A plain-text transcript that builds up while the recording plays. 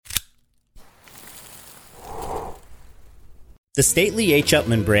The stately H.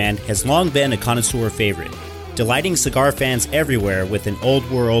 Upmann brand has long been a connoisseur favorite, delighting cigar fans everywhere with an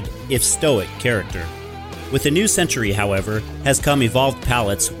old-world, if stoic, character. With the new century, however, has come evolved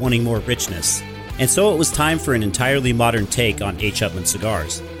palates wanting more richness, and so it was time for an entirely modern take on H. Upmann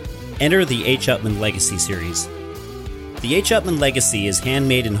cigars. Enter the H. Upmann Legacy series. The H. Upmann Legacy is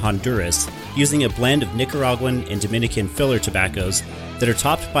handmade in Honduras using a blend of Nicaraguan and Dominican filler tobaccos that are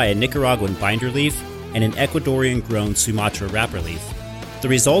topped by a Nicaraguan binder leaf and an Ecuadorian-grown Sumatra wrapper leaf. The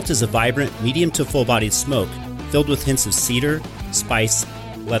result is a vibrant, medium to full-bodied smoke filled with hints of cedar, spice,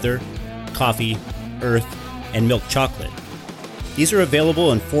 leather, coffee, earth, and milk chocolate. These are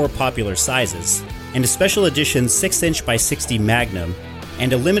available in 4 popular sizes, and a special edition 6-inch by 60 Magnum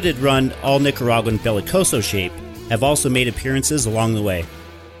and a limited-run all-Nicaraguan Belicoso shape have also made appearances along the way.